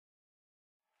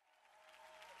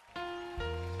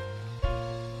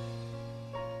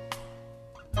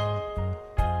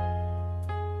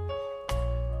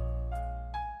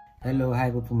Hello,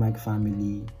 Hive Open Mic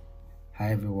family.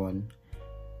 Hi everyone.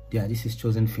 Yeah, this is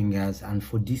Chosenfingers, and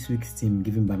for this week's theme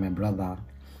given by my brother,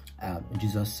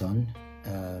 Jesus' son,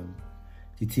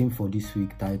 the theme for this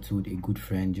week titled "A Good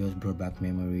Friend" just brought back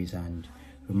memories and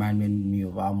reminded me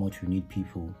of how much we need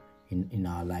people in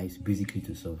our lives, basically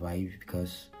to survive,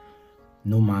 because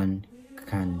no man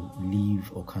can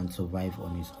live or can survive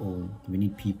on his own. We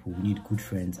need people, we need good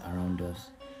friends around us,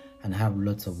 and I have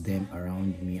lots of them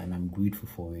around me, and I'm grateful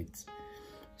for it.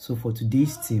 So for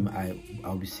today's theme,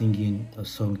 I'll be singing a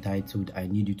song titled "I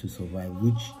Need You to Survive,"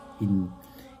 which in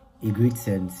a great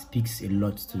sense speaks a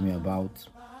lot to me about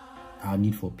our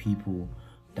need for people,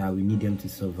 that we need them to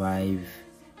survive.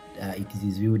 It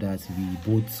is real that we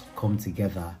both come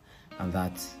together, and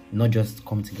that not just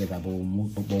come together, but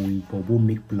we both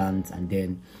make plans and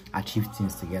then achieve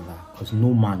things together, because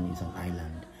no man is an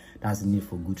island. That's the need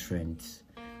for good friends.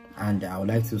 And I would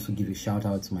like to also give a shout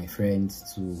out to my friends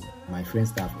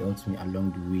that have helped me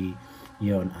along the way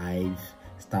here on Hive: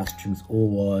 Starstrings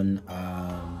 01,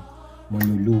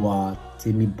 Monolua,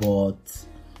 Timmy Bot,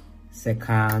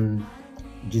 Second,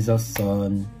 Jesus'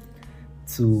 son,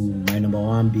 to my number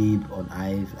one babe on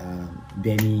Hive,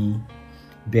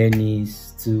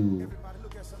 Benny's, to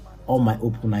all my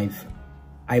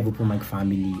Hive Open Mic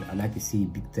family. I'd like to say a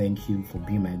big thank you for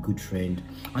being my good friend,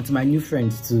 and to my new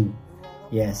friends too.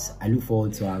 Yes, I look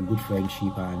forward to our good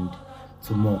friendship and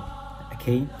to more.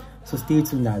 Okay, so stay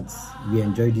tuned as we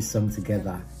enjoy this song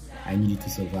together. I Need You to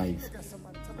Survive.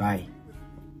 Bye.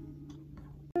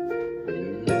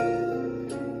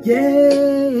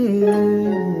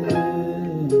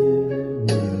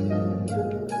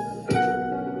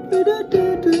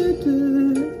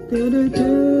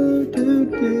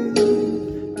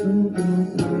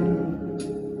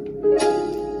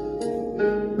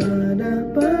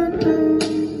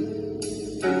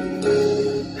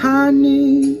 I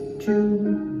need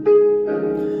you,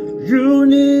 you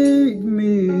need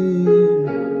me.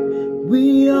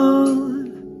 We are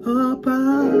a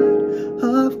part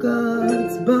of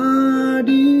God's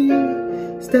body.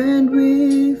 Stand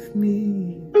with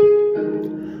me,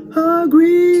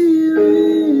 agree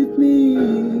with me.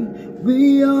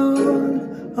 We are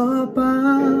a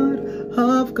part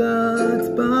of God's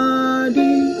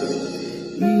body.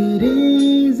 It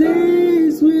is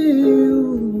His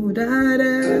will that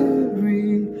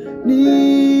every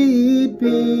need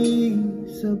be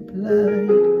supplied.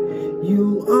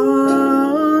 You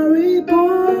are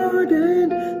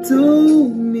important to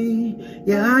me.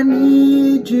 Yeah, I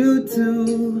need you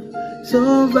to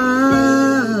survive.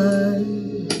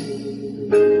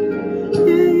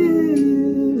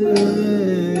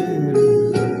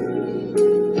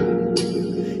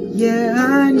 Yeah,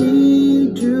 I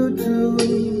need you to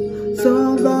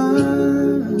survive.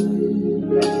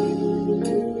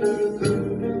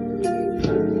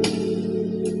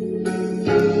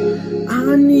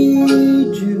 I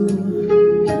need you,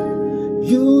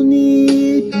 you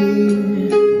need me.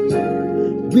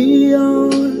 We are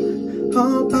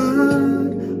all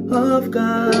part of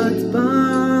God's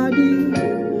body.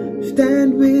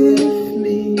 Stand with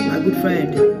me, my good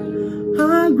friend.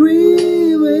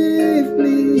 Agree with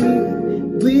me.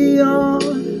 We are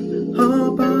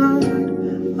all part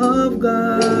of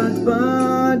God's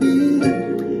body.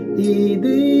 It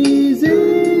is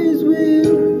His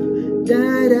will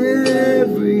that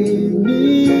every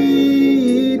need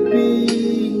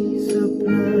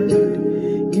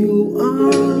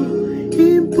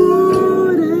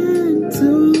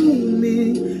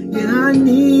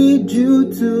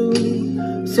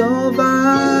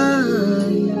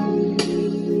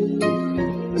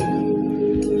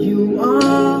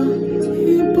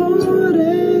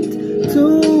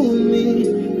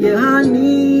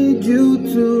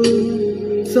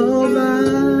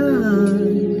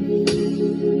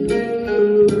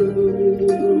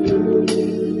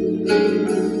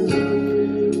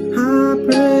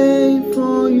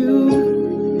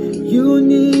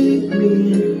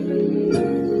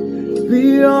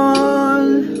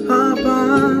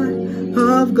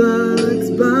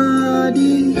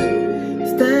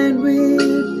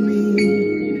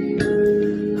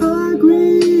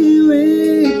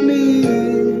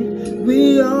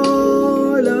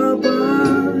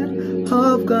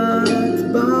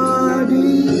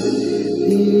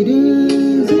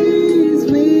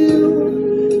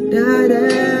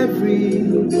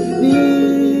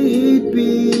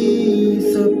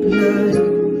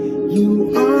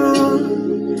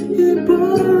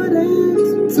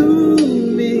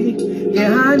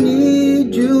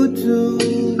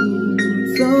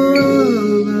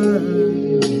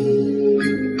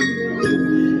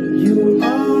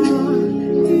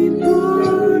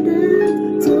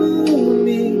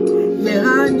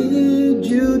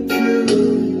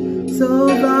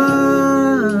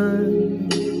survive.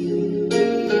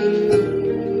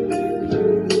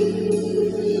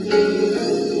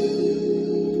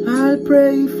 I'll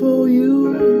pray for you,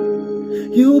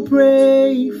 you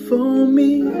pray for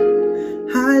me.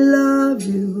 I love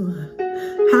you,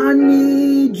 I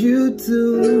need you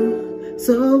to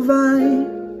survive.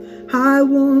 I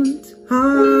won't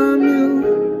harm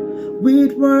you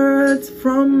with words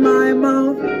from my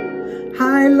mouth.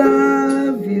 I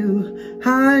love you,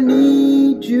 I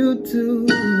need you to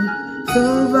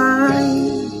survive.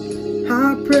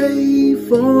 I pray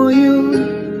for you,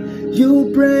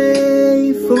 you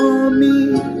pray for me.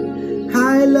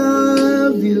 I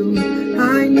love you,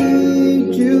 I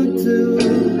need you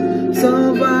to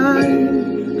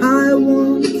survive. I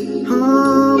won't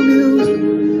harm